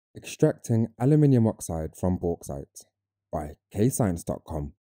Extracting Aluminium Oxide from Bauxite by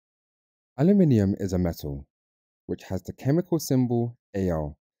KayScience.com. Aluminium is a metal which has the chemical symbol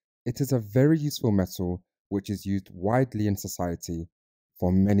Al. It is a very useful metal which is used widely in society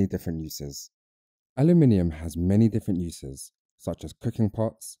for many different uses. Aluminium has many different uses such as cooking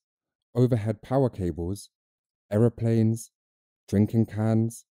pots, overhead power cables, aeroplanes, drinking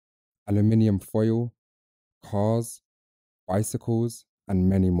cans, aluminium foil, cars, bicycles, and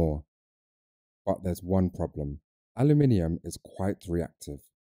many more. But there's one problem. Aluminium is quite reactive.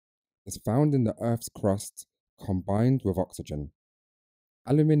 It's found in the Earth's crust combined with oxygen.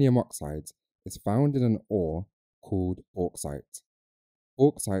 Aluminium oxide is found in an ore called bauxite.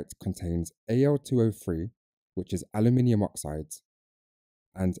 Bauxite contains Al2O3, which is aluminium oxide,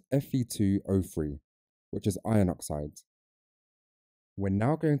 and Fe2O3, which is iron oxide. We're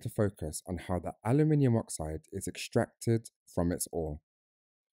now going to focus on how the aluminium oxide is extracted from its ore.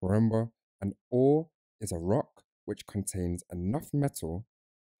 Remember, an ore is a rock which contains enough metal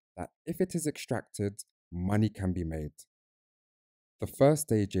that if it is extracted, money can be made. The first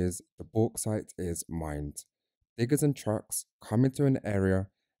stage is the bauxite is mined. Diggers and trucks come into an area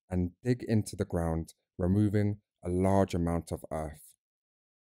and dig into the ground, removing a large amount of earth.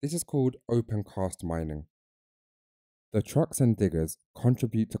 This is called open cast mining. The trucks and diggers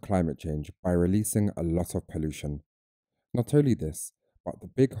contribute to climate change by releasing a lot of pollution. Not only this, but the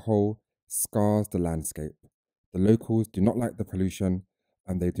big hole scars the landscape. The locals do not like the pollution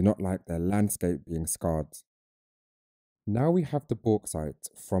and they do not like their landscape being scarred. Now we have the bauxite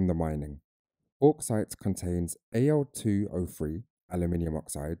from the mining. Bauxite contains Al2O3, aluminium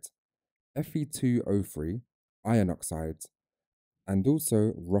oxide, Fe2O3, iron oxide, and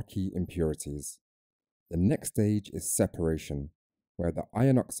also rocky impurities. The next stage is separation, where the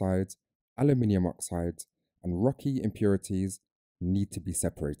iron oxide, aluminium oxide, and rocky impurities need to be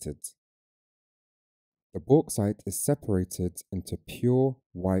separated. The bauxite is separated into pure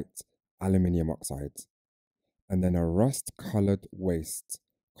white aluminium oxide, and then a rust-colored waste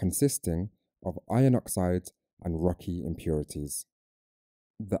consisting of iron oxide and rocky impurities.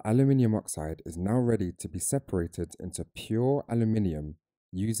 The aluminium oxide is now ready to be separated into pure aluminium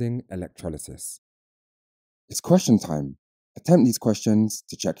using electrolysis. It's question time. Attempt these questions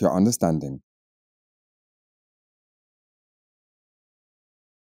to check your understanding.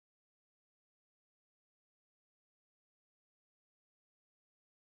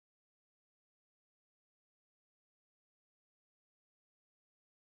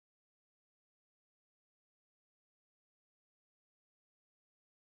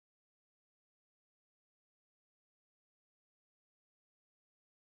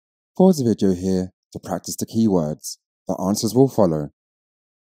 Pause the video here to practice the keywords. The answers will follow.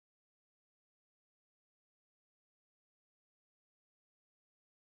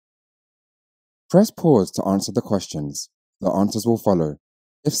 Press pause to answer the questions. The answers will follow.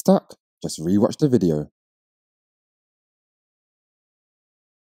 If stuck, just rewatch the video.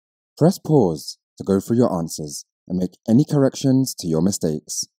 Press pause to go through your answers and make any corrections to your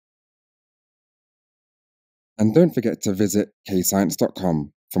mistakes. And don't forget to visit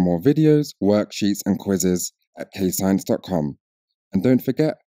KayScience.com for more videos, worksheets, and quizzes at KayScience.com. And don't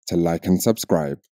forget to like and subscribe.